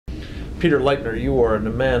Peter Leitner, you are a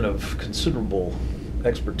man of considerable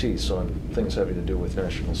expertise on things having to do with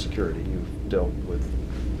national security. You've dealt with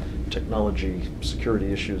technology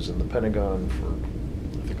security issues in the Pentagon for,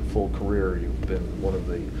 I think, a full career. You've been one of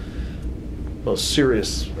the most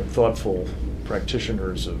serious and thoughtful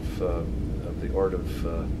practitioners of the art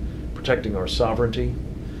of protecting our sovereignty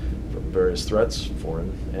from various threats,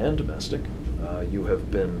 foreign and domestic. You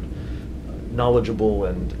have been knowledgeable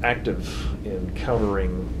and active in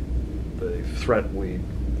countering the threat we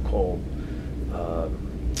call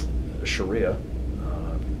Shariah.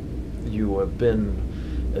 You have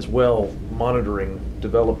been as well monitoring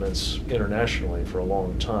developments internationally for a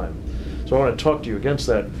long time. So I want to talk to you against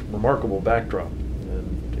that remarkable backdrop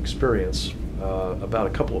and experience about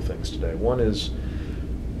a couple of things today. One is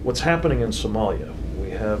what's happening in Somalia.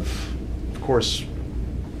 We have, of course,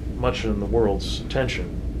 much in the world's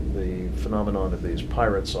attention, the phenomenon of these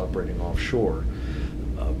pirates operating offshore.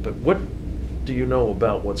 But what do you know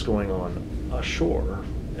about what's going on ashore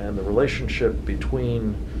and the relationship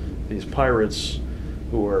between these pirates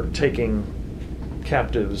who are taking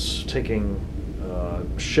captives, taking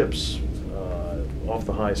ships off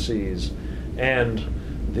the high seas, and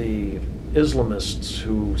the Islamists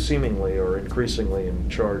who seemingly are increasingly in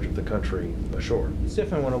charge of the country ashore? It's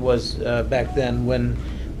different when it was back then when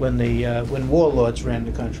warlords ran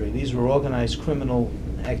the country. These were organized criminal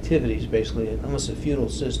activities, basically, almost a feudal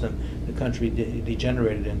system the country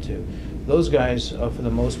degenerated into. Those guys, for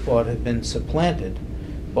the most part, have been supplanted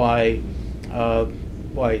by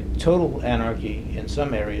total anarchy in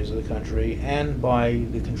some areas of the country and by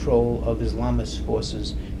the control of Islamist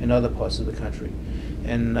forces in other parts of the country.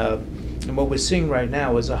 And what we're seeing right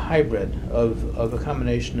now is a hybrid of a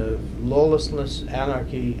combination of lawlessness,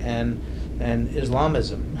 anarchy, and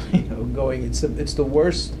Islamism. It's the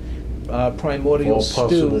worst primordial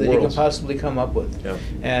stew that you can possibly come up with. Yeah.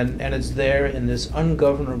 And it's there in this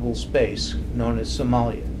ungovernable space known as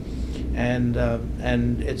Somalia. And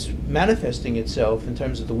it's manifesting itself in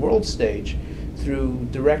terms of the world stage through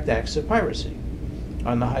direct acts of piracy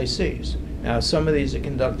on the high seas. Now, some of these are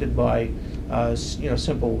conducted by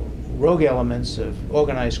simple rogue elements of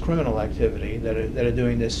organized criminal activity that are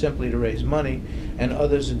doing this simply to raise money, and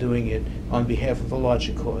others are doing it on behalf of a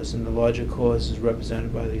larger cause. And the larger cause is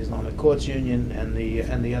represented by the Islamic Courts Union and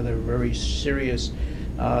the other very serious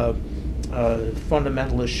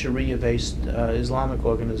fundamentalist Sharia-based Islamic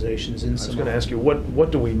organizations in Somalia. I was going to ask you,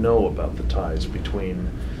 what do we know about the ties between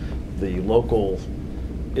the local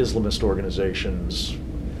Islamist organizations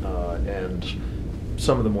and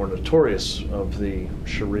some of the more notorious of the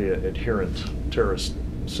Sharia-adherent terrorist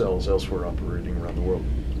cells elsewhere operating around the world?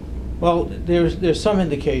 Well, there's some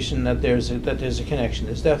indication that there's a connection.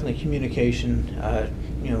 There's definitely communication,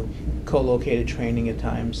 co-located training at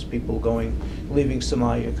times. People leaving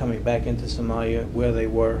Somalia, coming back into Somalia, where they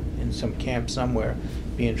were in some camp somewhere,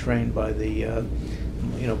 being trained by the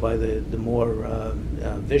more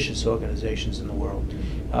vicious organizations in the world.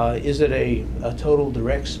 Is it a total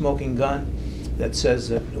direct smoking gun that says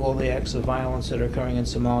that all the acts of violence that are occurring in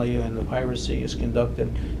Somalia and the piracy is conducted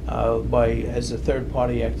as a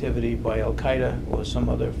third-party activity by Al-Qaeda or some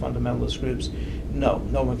other fundamentalist groups? No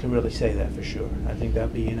one can really say that for sure. I think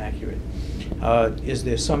that'd be inaccurate. Is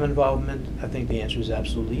there some involvement? I think the answer is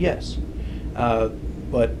absolutely yes.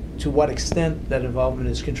 But to what extent that involvement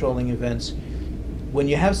is controlling events? When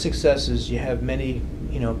you have successes, you have many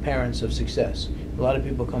parents of success. A lot of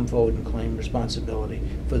people come forward and claim responsibility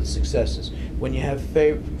for the successes. When you have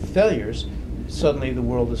failures, suddenly the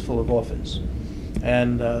world is full of orphans.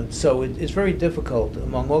 And so it's very difficult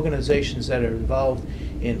among organizations that are involved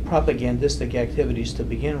in propagandistic activities to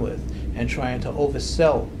begin with and trying to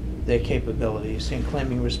oversell their capabilities and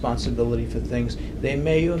claiming responsibility for things they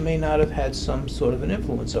may or may not have had some sort of an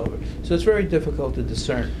influence over. So it's very difficult to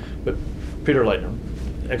discern. But Peter Leitner,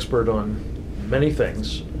 expert on many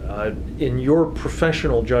things, in your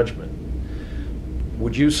professional judgment,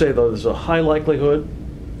 would you say that there's a high likelihood,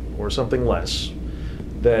 or something less,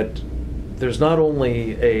 that there's not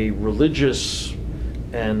only a religious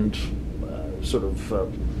and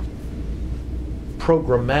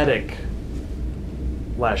programmatic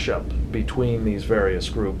lash-up between these various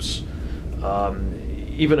groups,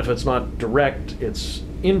 even if it's not direct, it's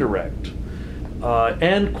indirect,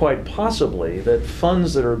 and quite possibly that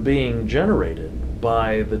funds that are being generated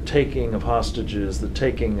by the taking of hostages, the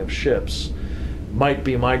taking of ships, might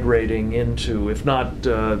be migrating into, if not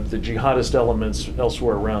the jihadist elements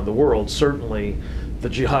elsewhere around the world, certainly the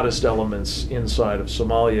jihadist elements inside of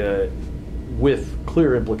Somalia, with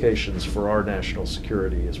clear implications for our national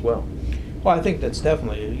security as well? Well, I think that's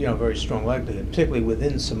definitely a very strong likelihood, particularly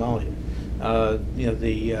within Somalia.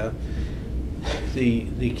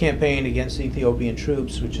 the campaign against Ethiopian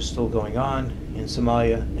troops, which is still going on in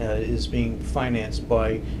Somalia, is being financed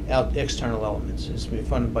by external elements. It's been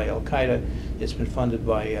funded by Al Qaeda. It's been funded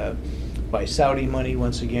by Saudi money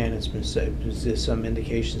once again. It's been there's some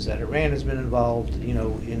indications that Iran has been involved,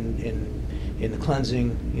 in the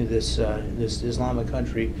cleansing this Islamic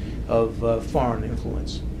country of foreign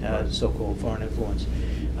influence, so-called foreign influence.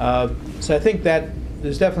 So I think that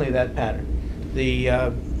there's definitely that pattern.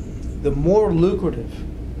 The more lucrative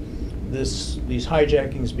these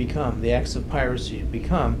hijackings become, the acts of piracy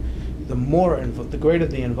become, the greater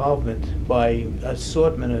the involvement by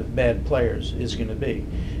assortment of bad players is going to be,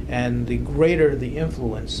 and the greater the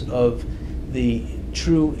influence of the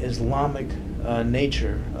true Islamic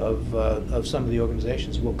nature of some of the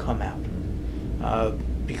organizations will come out,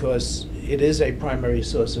 because it is a primary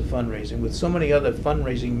source of fundraising. With so many other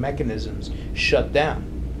fundraising mechanisms shut down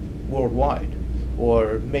worldwide,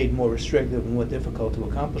 or made more restrictive and more difficult to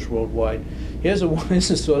accomplish worldwide, here's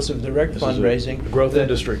a source of direct fundraising. A growth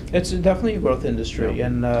industry. It's definitely a growth industry, Yeah.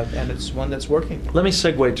 and it's one that's working. Let me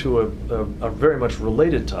segue to a very much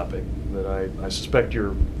related topic that I suspect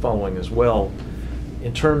you're following as well,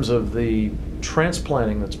 in terms of the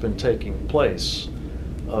transplanting that's been taking place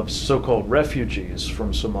of so-called refugees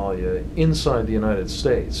from Somalia inside the United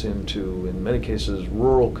States into, in many cases,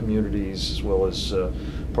 rural communities, as well as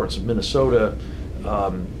parts of Minnesota.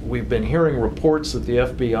 We've been hearing reports that the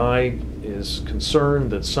FBI is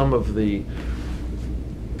concerned that some of the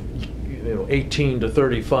 18 to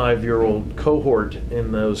 35-year-old cohort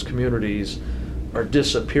in those communities are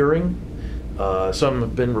disappearing. Some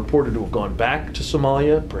have been reported to have gone back to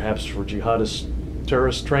Somalia, perhaps for jihadist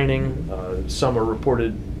terrorist training. Some are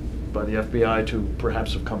reported by the FBI to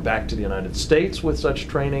perhaps have come back to the United States with such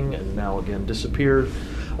training and now again disappeared.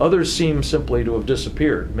 Others seem simply to have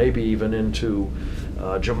disappeared, maybe even into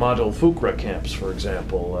Jamaat al-Fukra camps, for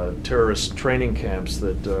example, terrorist training camps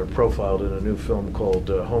that are profiled in a new film called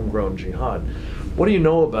Homegrown Jihad. What do you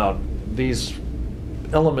know about these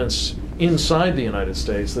elements inside the United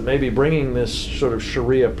States that may be bringing this sort of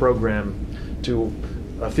Sharia program to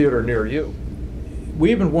a theater near you?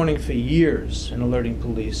 We've been warning for years and alerting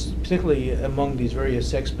police, particularly among these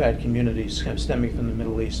various expat communities stemming from the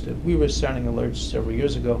Middle East. We were starting alerts several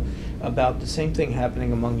years ago about the same thing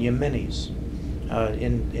happening among Yemenis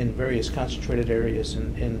in various concentrated areas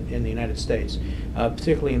in the United States,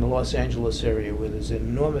 particularly in the Los Angeles area, where there's an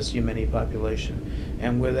enormous Yemeni population,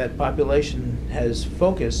 and where that population has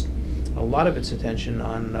focused a lot of its attention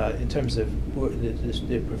on, in terms of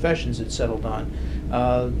the professions it settled on,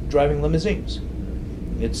 driving limousines.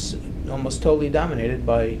 It's almost totally dominated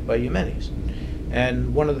by Yemenis.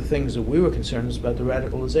 And one of the things that we were concerned was about the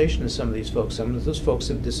radicalization of some of these folks. Some of those folks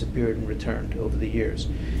have disappeared and returned over the years.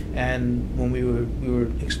 And when we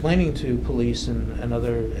were explaining to police and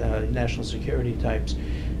other national security types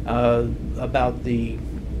about the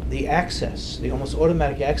access, the almost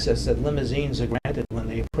automatic access that limousines are granted when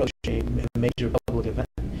they approach a major public event,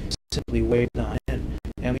 simply waved on in.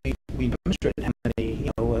 And we demonstrated how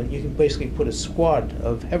many, you can basically put a squad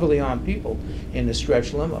of heavily armed people in a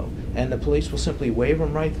stretch limo, and the police will simply wave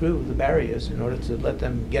them right through the barriers in order to let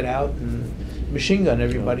them get out and machine gun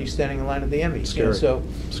everybody standing in line at the Emmys. Scary. So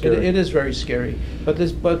it is very scary. But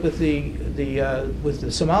with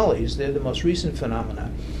the Somalis, they're the most recent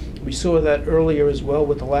phenomena. We saw that earlier as well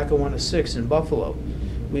with the Lackawanna 6 in Buffalo.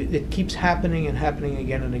 It keeps happening and happening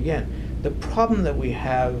again and again. The problem that we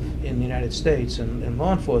have in the United States and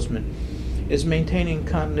law enforcement is maintaining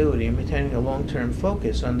continuity and maintaining a long-term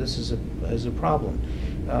focus on this as a problem.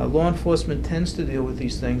 Law enforcement tends to deal with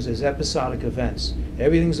these things as episodic events.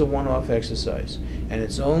 Everything's a one-off exercise, and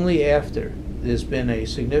it's only after there's been a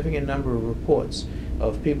significant number of reports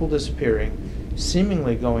of people disappearing,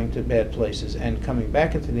 seemingly going to bad places and coming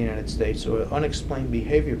back into the United States, or unexplained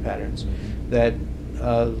behavior patterns, that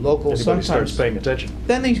locals sometimes starts paying attention.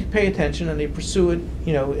 Then they pay attention and they pursue it,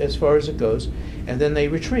 as far as it goes, and then they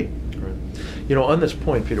retreat. Right. On this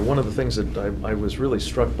point, Peter, one of the things that I was really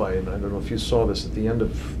struck by, and I don't know if you saw this at the end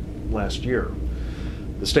of last year,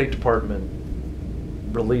 the State Department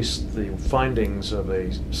released the findings of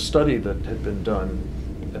a study that had been done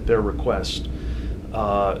at their request,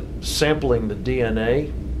 sampling the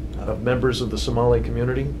DNA of members of the Somali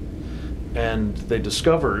community. And they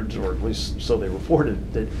discovered, or at least so they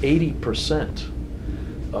reported, that 80%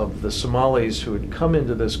 of the Somalis who had come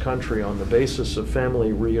into this country on the basis of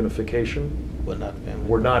family reunification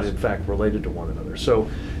were not in fact related to one another. So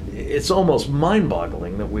it's almost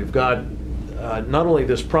mind-boggling that we've got not only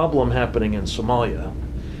this problem happening in Somalia,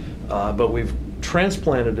 but we've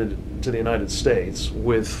transplanted it to the United States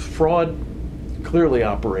with fraud clearly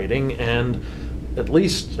operating and at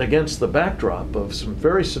least against the backdrop of some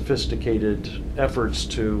very sophisticated efforts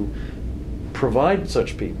to provide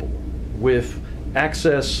such people with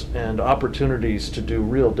access and opportunities to do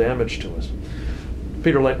real damage to us.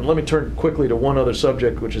 Peter Leitner, let me turn quickly to one other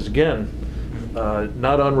subject, which is, again,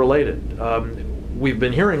 not unrelated. We've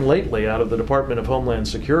been hearing lately out of the Department of Homeland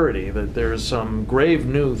Security that there's some grave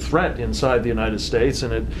new threat inside the United States,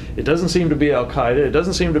 and it doesn't seem to be Al-Qaeda, it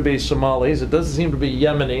doesn't seem to be Somalis, it doesn't seem to be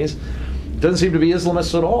Yemenis, it doesn't seem to be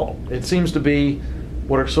Islamists at all. It seems to be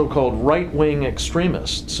what are so-called right-wing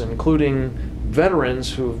extremists, including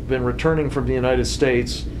veterans who've been returning from the United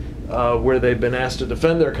States where they've been asked to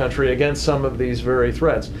defend their country against some of these very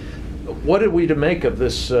threats. What are we to make of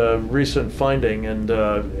this recent finding, and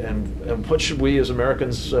what should we as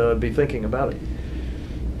Americans be thinking about it?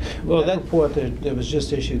 Well, that report that was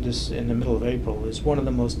just issued in the middle of April is one of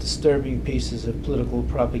the most disturbing pieces of political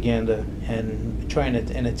propaganda and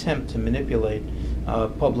an attempt to manipulate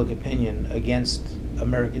public opinion against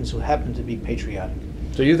Americans who happen to be patriotic.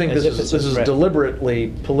 So you think this is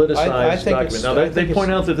deliberately politicized document? Now they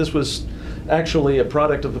point out that this was actually a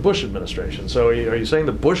product of the Bush administration. So are you saying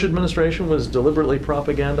the Bush administration was deliberately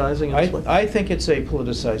propagandizing it? I think it's a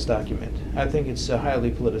politicized document. I think it's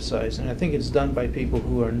highly politicized, and I think it's done by people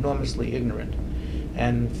who are enormously ignorant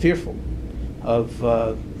and fearful of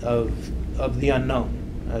the unknown,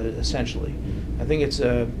 essentially. I think it's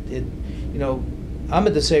I'm a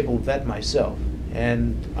disabled vet myself,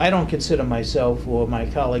 and I don't consider myself or my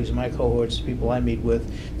colleagues, my cohorts, people I meet with,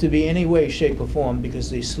 to be any way, shape, or form because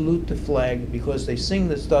they salute the flag, because they sing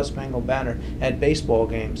the Star Spangled Banner at baseball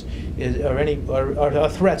games, are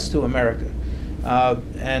threats to America.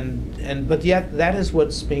 But yet that is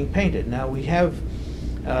what's being painted. Now we have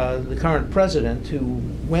the current president who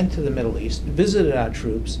went to the Middle East, visited our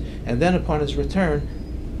troops, and then upon his return,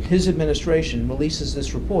 his administration releases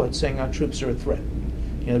this report saying our troops are a threat,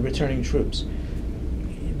 returning troops.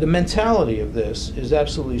 The mentality of this is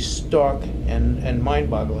absolutely stark and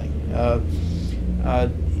mind-boggling.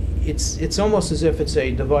 It's almost as if it's a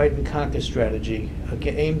divide and conquer strategy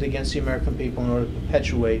aimed against the American people in order to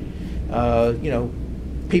perpetuate,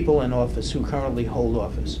 people in office who currently hold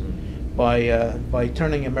office, by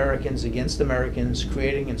turning Americans against Americans,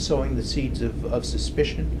 creating and sowing the seeds of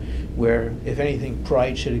suspicion, where, if anything,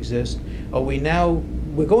 pride should exist.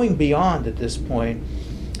 We're going beyond at this point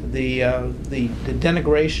the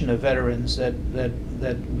denigration of veterans that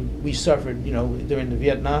we suffered, during the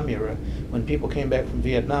Vietnam era, when people came back from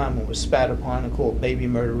Vietnam and were spat upon and called baby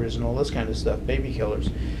murderers and all this kind of stuff, baby killers.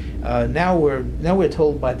 Now we're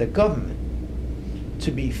told by the government to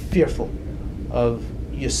be fearful of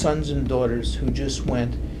your sons and daughters who just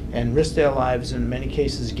went and risked their lives, in many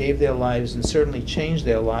cases gave their lives, and certainly changed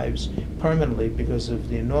their lives permanently because of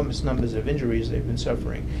the enormous numbers of injuries they've been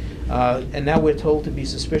suffering. And now we're told to be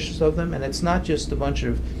suspicious of them, and it's not just a bunch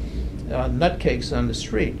of nutcakes on the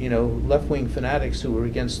street, left-wing fanatics who are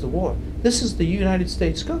against the war. This is the United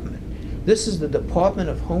States government. This is the Department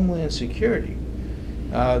of Homeland Security,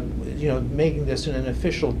 making this an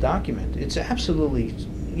official document. It's absolutely,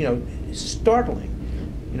 startling.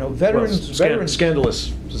 Veterans...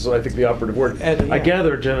 Scandalous is, I think, the operative word. I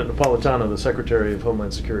gather Janet Napolitano, the Secretary of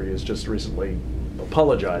Homeland Security, has just recently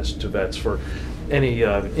apologized to vets for any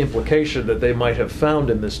implication that they might have found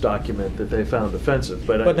in this document that they found offensive.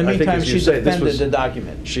 But in the meantime, she defended the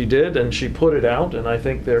document. She did, and she put it out, and I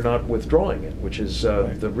think they're not withdrawing it, which is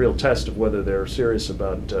the real test of whether they're serious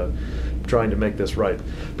about trying to make this right.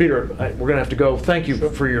 Peter, we're going to have to go. Thank you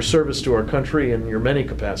for your service to our country in your many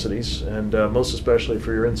capacities, and most especially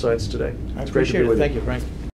for your insights today. I appreciate it. Thank you, Frank.